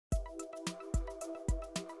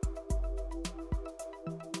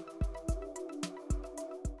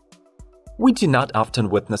We do not often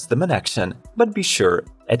witness them in action, but be sure,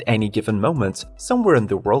 at any given moment, somewhere in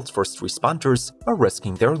the world first responders are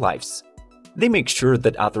risking their lives. They make sure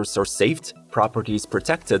that others are saved, property is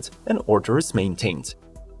protected, and order is maintained.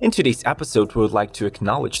 In today's episode, we would like to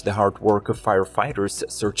acknowledge the hard work of firefighters,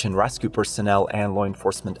 search and rescue personnel, and law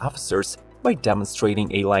enforcement officers by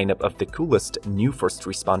demonstrating a lineup of the coolest new first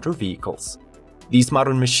responder vehicles. These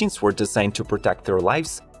modern machines were designed to protect their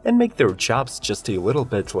lives and make their jobs just a little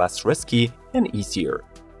bit less risky and easier.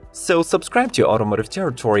 So subscribe to Automotive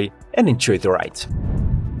Territory and enjoy the ride.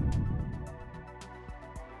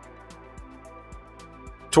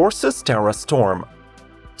 Torsus Terrastorm.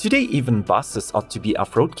 Today even buses ought to be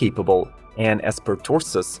off-road capable, and as per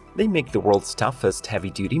Torsus, they make the world's toughest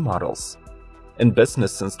heavy-duty models. In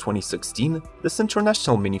business since 2016, this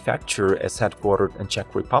international manufacturer is headquartered in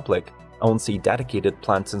Czech Republic, owns a dedicated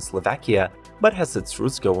plant in Slovakia, but has its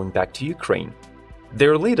roots going back to Ukraine.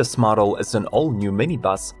 Their latest model is an all-new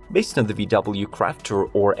minibus based on the VW Crafter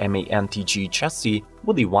or MAN TGE chassis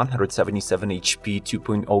with a 177 HP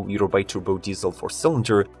 2.0-liter bi-turbo diesel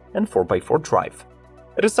 4-cylinder and 4x4 drive.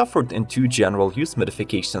 It is offered in two general-use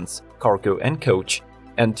modifications, cargo and coach,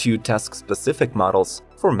 and two task-specific models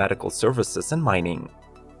for medical services and mining.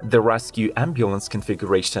 The rescue ambulance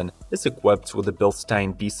configuration is equipped with the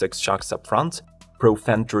Bilstein B6 shocks up front,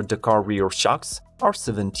 Pro-Fender Dakar rear shocks,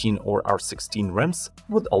 R17 or R16 rims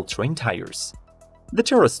with all-terrain tires. The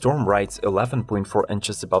Terrastorm rides 11.4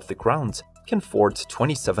 inches above the ground, can ford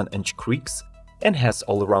 27-inch creaks, and has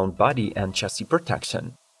all-around body and chassis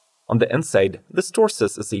protection. On the inside, this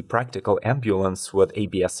Torsus is a practical ambulance with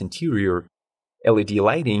ABS interior, LED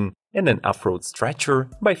lighting, and an off-road stretcher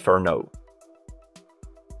by Ferno.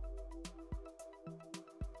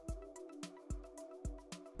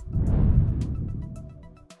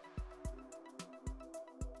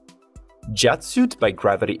 Jetsuit by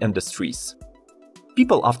Gravity Industries.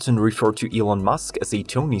 People often refer to Elon Musk as a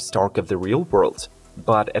Tony Stark of the real world,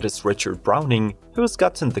 but it is Richard Browning who has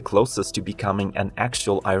gotten the closest to becoming an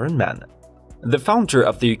actual Iron Man. The founder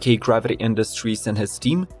of the UK Gravity Industries and his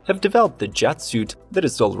team have developed the jetsuit that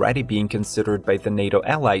is already being considered by the NATO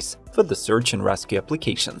allies for the search and rescue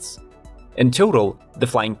applications. In total, the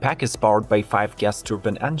flying pack is powered by 5 gas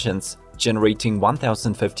turbine engines, generating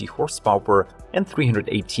 1050 horsepower and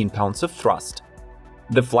 318 pounds of thrust.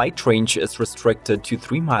 The flight range is restricted to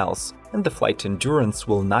 3 miles, and the flight endurance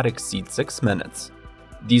will not exceed 6 minutes.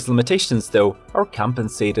 These limitations, though, are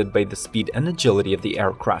compensated by the speed and agility of the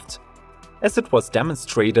aircraft. As it was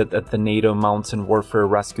demonstrated at the NATO Mountain Warfare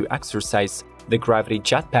Rescue exercise, the Gravity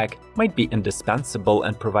Jetpack might be indispensable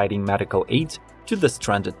in providing medical aid to the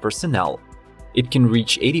stranded personnel. It can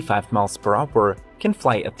reach 85 miles per hour, can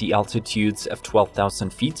fly at the altitudes of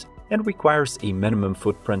 12,000 feet, and requires a minimum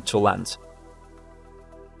footprint to land.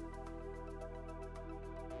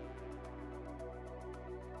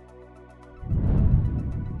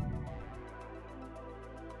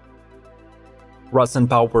 Russian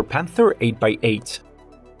Power Panther 8x8.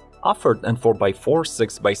 Offered in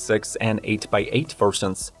 4x4, 6x6, and 8x8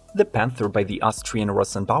 versions, the Panther by the Austrian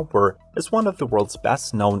Russian Power is one of the world's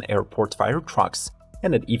best-known airport fire trucks,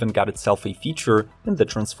 and it even got itself a feature in the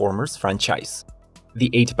Transformers franchise. The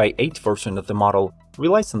 8x8 version of the model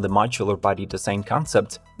relies on the modular body design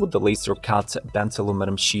concept with the laser-cut bent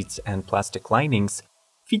aluminum sheets and plastic linings,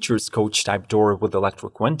 features coach-type door with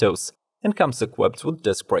electric windows, and comes equipped with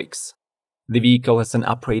disc brakes. The vehicle has an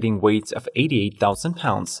operating weight of 88,000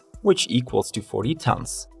 pounds, which equals to 40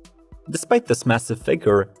 tons. Despite this massive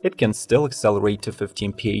figure, it can still accelerate to 50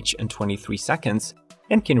 mph in 23 seconds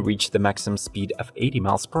and can reach the maximum speed of 80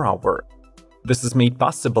 miles per hour. This is made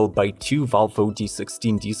possible by two Volvo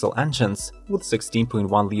D16 diesel engines with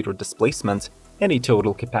 16.1-liter displacement and a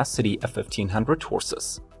total capacity of 1,500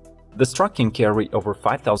 horses. This truck can carry over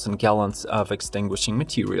 5,000 gallons of extinguishing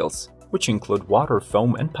materials, which include water,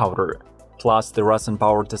 foam, and powder. Plus, the Russian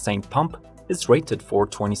Power designed pump is rated for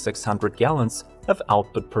 2,600 gallons of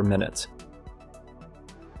output per minute.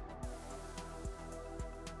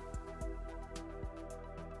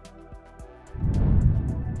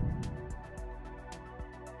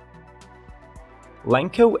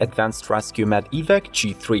 Lanco Advanced Rescue MAN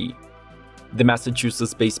TGE G3. The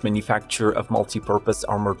Massachusetts-based manufacturer of multi-purpose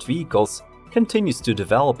armored vehicles continues to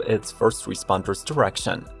develop its first responders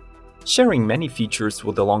direction. Sharing many features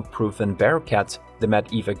with the long-proven Bearcat, the MAN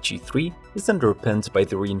TGE G3 is underpinned by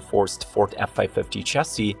the reinforced Ford F550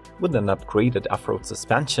 chassis with an upgraded off-road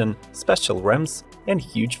suspension, special rims, and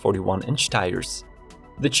huge 41-inch tires.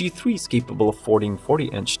 The G3 is capable of fording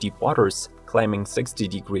 40-inch deep waters, climbing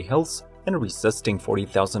 60-degree hills, and resisting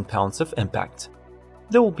 40,000 pounds of impact.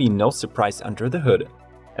 There will be no surprise under the hood.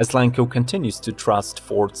 As Lanco continues to trust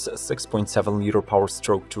Ford's 6.7-liter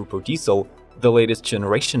power-stroke turbo diesel, the latest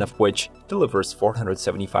generation of which delivers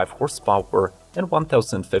 475 horsepower and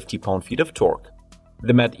 1,050 pound-feet of torque.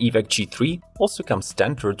 The MAN TGE G3 also comes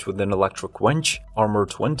standard with an electric winch,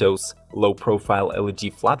 armored windows, low-profile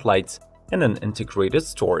LED floodlights, and an integrated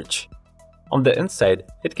storage. On the inside,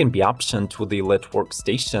 it can be optioned with a lit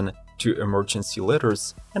workstation, 2 emergency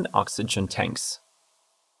litters, and oxygen tanks.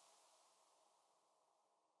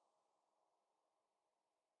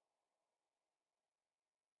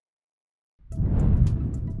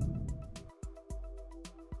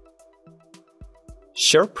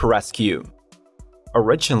 Sharp Rescue.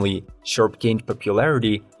 Originally, Sharp gained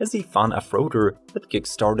popularity as a fun off-roader that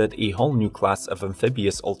kickstarted a whole new class of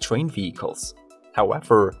amphibious all-terrain vehicles.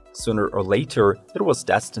 However, sooner or later, it was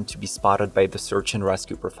destined to be spotted by the search and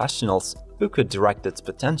rescue professionals who could direct its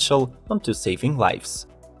potential onto saving lives.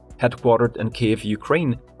 Headquartered in Kyiv,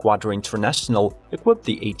 Ukraine, Quadra International equipped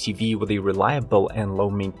the ATV with a reliable and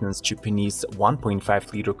low-maintenance Japanese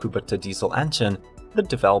 1.5-liter Kubota diesel engine that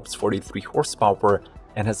develops 43 horsepower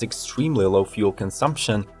and has extremely low fuel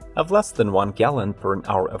consumption of less than 1 gallon per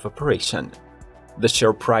hour of operation. The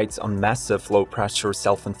Sharp rides on massive low-pressure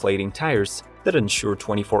self-inflating tires that ensure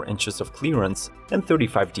 24 inches of clearance and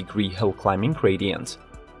 35-degree hill climbing gradient.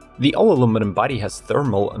 The all-aluminum body has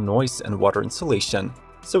thermal, noise, and water insulation,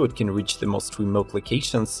 so it can reach the most remote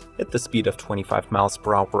locations at the speed of 25 miles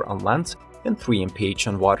per hour on land and 3 mph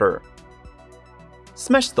on water.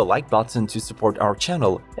 Smash the like button to support our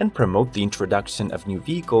channel and promote the introduction of new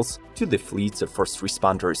vehicles to the fleets of first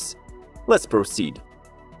responders. Let's proceed.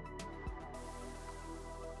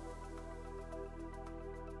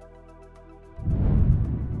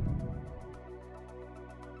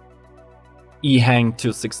 EHang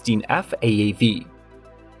 216F AAV.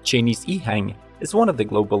 Chinese EHang is one of the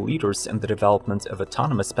global leaders in the development of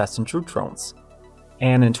autonomous passenger drones.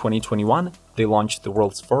 And in 2021, they launched the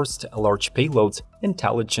world's first large payload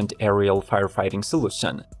intelligent aerial firefighting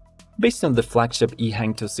solution. Based on the flagship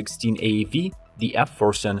EHang 216 AAV, the F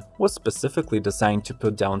version was specifically designed to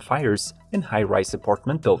put down fires in high-rise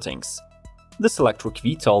apartment buildings. This electric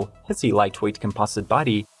VTOL has a lightweight composite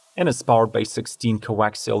body and is powered by 16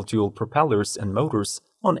 coaxial dual propellers and motors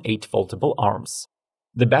on 8 foldable arms.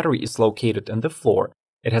 The battery is located in the floor,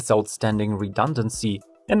 it has outstanding redundancy,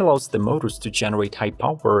 and allows the motors to generate high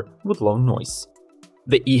power with low noise.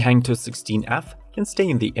 The EHang 216F can stay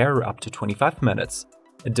in the air up to 25 minutes.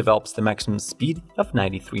 It develops the maximum speed of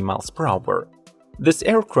 93 miles per hour. This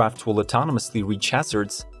aircraft will autonomously reach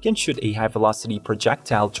hazards, can shoot a high-velocity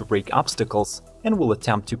projectile to break obstacles, and will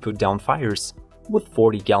attempt to put down fires with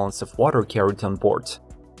 40 gallons of water carried on board.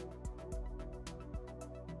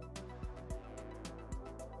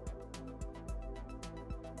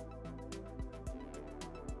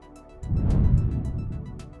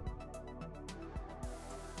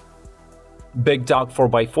 Big Dog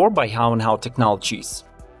 4x4 by Howe & Howe Technologies.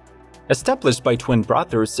 Established by twin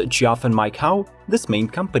brothers Geoff and Mike Howe, this main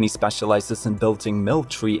company specializes in building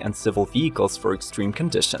military and civil vehicles for extreme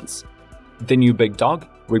conditions. The new Big Dog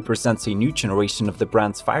represents a new generation of the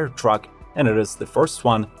brand's fire truck, and it is the first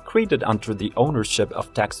one created under the ownership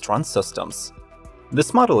of Textron Systems.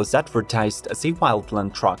 This model is advertised as a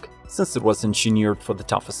wildland truck, since it was engineered for the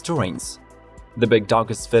toughest terrains. The Big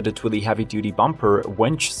Dog is fitted with a heavy-duty bumper,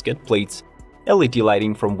 winch, skid plates, LED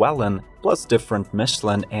lighting from Wellen, plus different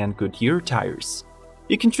Michelin and Goodyear tires.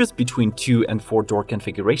 You can choose between 2- and 4-door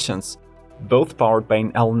configurations, both powered by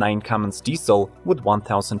an L9 Cummins diesel with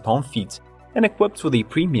 1,000 pound-feet and equipped with a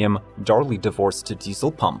premium, Darley divorced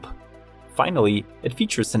diesel pump. Finally, it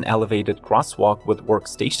features an elevated crosswalk with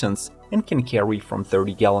workstations and can carry from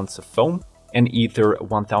 30 gallons of foam and either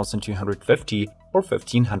 1,250 or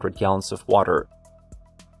 1,500 gallons of water.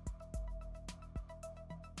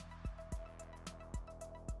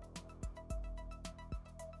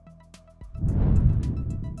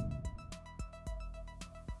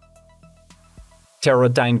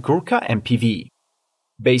 Teradyne Gurkha MPV.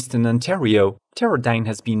 Based in Ontario, Teradyne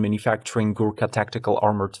has been manufacturing Gurkha tactical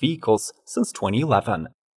armored vehicles since 2011.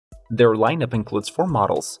 Their lineup includes 4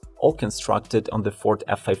 models, all constructed on the Ford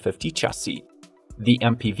F550 chassis. The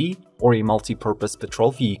MPV, or a multi-purpose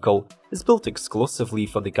patrol vehicle, is built exclusively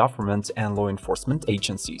for the government and law enforcement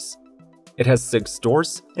agencies. It has 6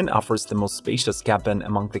 doors and offers the most spacious cabin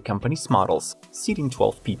among the company's models, seating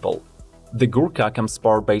 12 people. The Gurkha comes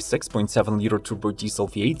powered by 6.7-liter turbo diesel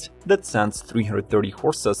V8 that sends 330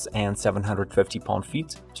 horses and 750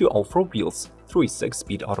 pound-feet to all 4 wheels through a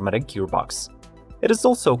 6-speed automatic gearbox. It is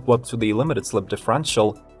also equipped with a limited-slip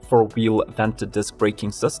differential, 4-wheel vented disc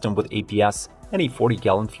braking system with ABS, and a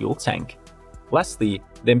 40-gallon fuel tank. Lastly,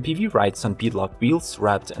 the MPV rides on beadlock wheels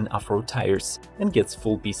wrapped in off-road tires and gets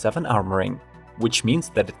full B7 armoring, which means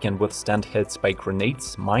that it can withstand hits by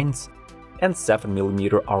grenades, mines, and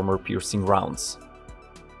 7mm armor-piercing rounds.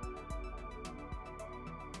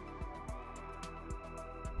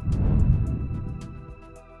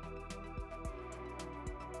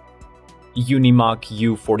 Unimog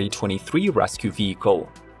U4023 Rescue Vehicle.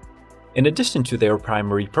 In addition to their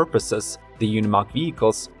primary purposes, the Unimog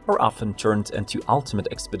vehicles are often turned into ultimate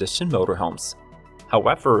expedition motorhomes.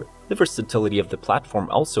 However, the versatility of the platform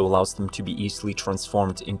also allows them to be easily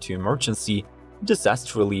transformed into emergency,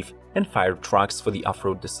 disaster relief, and fire trucks for the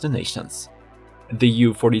off-road destinations. The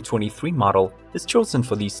U4023 model is chosen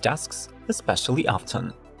for these tasks especially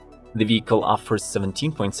often. The vehicle offers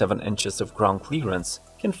 17.7 inches of ground clearance,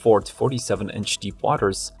 can ford 47-inch deep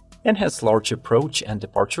waters, and has large approach and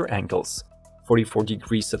departure angles, 44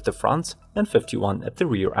 degrees at the front and 51 at the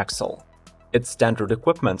rear axle. Its standard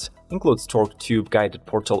equipment includes torque tube guided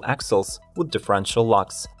portal axles with differential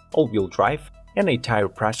locks, all-wheel drive, and a tire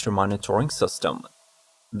pressure monitoring system.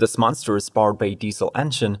 This monster is powered by a diesel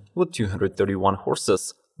engine with 231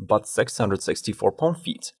 horses, but 664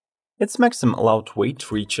 pound-feet. Its maximum allowed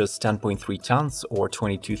weight reaches 10.3 tons or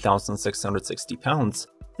 22,660 pounds,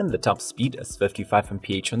 and the top speed is 55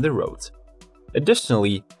 mph on the road.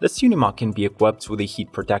 Additionally, this Unimog can be equipped with a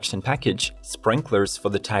heat protection package, sprinklers for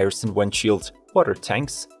the tires and windshield, water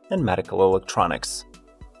tanks, and medical electronics.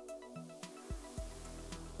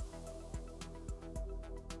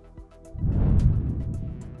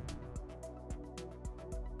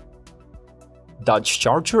 Dodge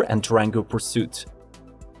Charger and Durango Pursuit.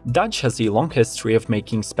 Dodge has a long history of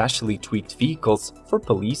making specially tweaked vehicles for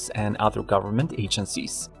police and other government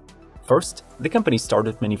agencies. First, the company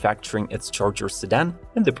started manufacturing its Charger sedan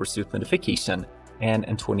in the Pursuit modification, and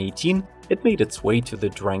in 2018, it made its way to the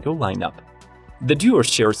Durango lineup. The duo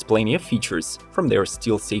shares plenty of features, from their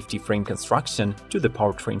steel safety frame construction to the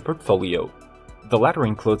powertrain portfolio. The latter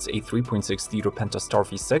includes a 3.6-liter Pentastar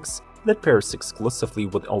V6 that pairs exclusively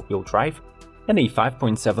with all-wheel drive, and a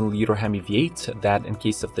 5.7-liter Hemi V8 that, in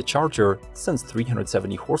case of the Charger, sends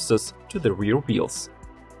 370 horses to the rear wheels.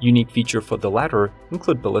 Unique features for the latter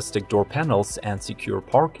include ballistic door panels and secure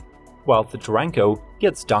park, while the Durango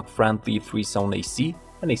gets dog-friendly 3-zone AC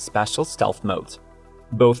and a special stealth mode.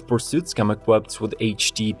 Both Pursuits come equipped with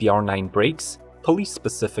HD BR9 brakes,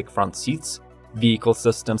 police-specific front seats, vehicle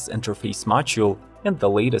systems interface module, and the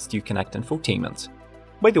latest Uconnect infotainment.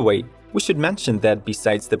 By the way, we should mention that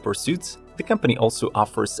besides the Pursuits, the company also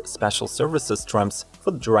offers special services trims for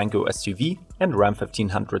the Durango SUV and Ram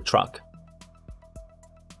 1500 truck.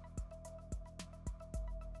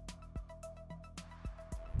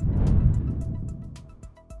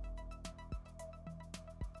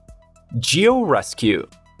 Geo Rescue.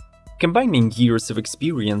 Combining years of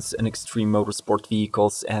experience in extreme motorsport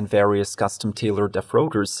vehicles and various custom-tailored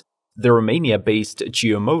off-roaders, the Romania-based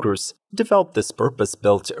Geo Motors developed this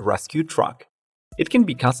purpose-built rescue truck. It can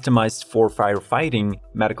be customized for firefighting,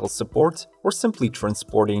 medical support, or simply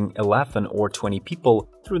transporting 11 or 20 people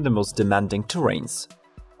through the most demanding terrains.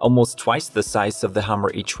 Almost twice the size of the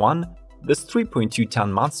Hummer H1, this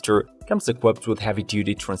 3.2-ton monster comes equipped with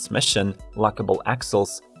heavy-duty transmission, lockable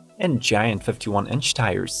axles, and giant 51-inch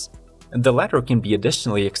tires. The latter can be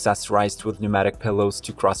additionally accessorized with pneumatic pillows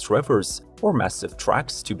to cross rivers or massive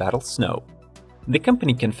tracks to battle snow. The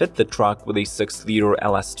company can fit the truck with a 6-liter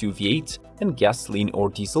LS2 V8 and gasoline or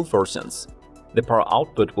diesel versions. The power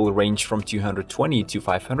output will range from 220 to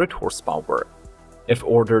 500 horsepower. If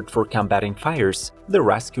ordered for combating fires, the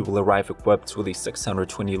Rescue will arrive equipped with a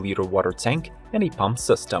 620-liter water tank and a pump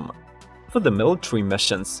system. For the military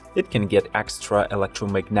missions, it can get extra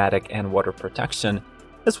electromagnetic and water protection,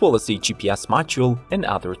 as well as a GPS module and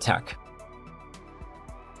other tech.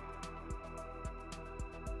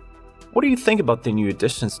 What do you think about the new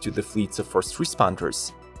additions to the fleets of first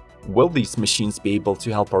responders? Will these machines be able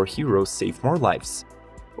to help our heroes save more lives?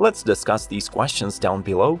 Let's discuss these questions down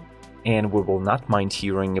below, and we will not mind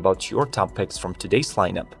hearing about your top picks from today's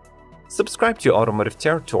lineup. Subscribe to Automotive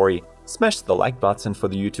Territory, smash the like button for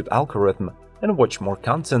the YouTube algorithm, and watch more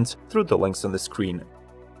content through the links on the screen.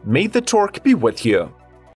 May the torque be with you!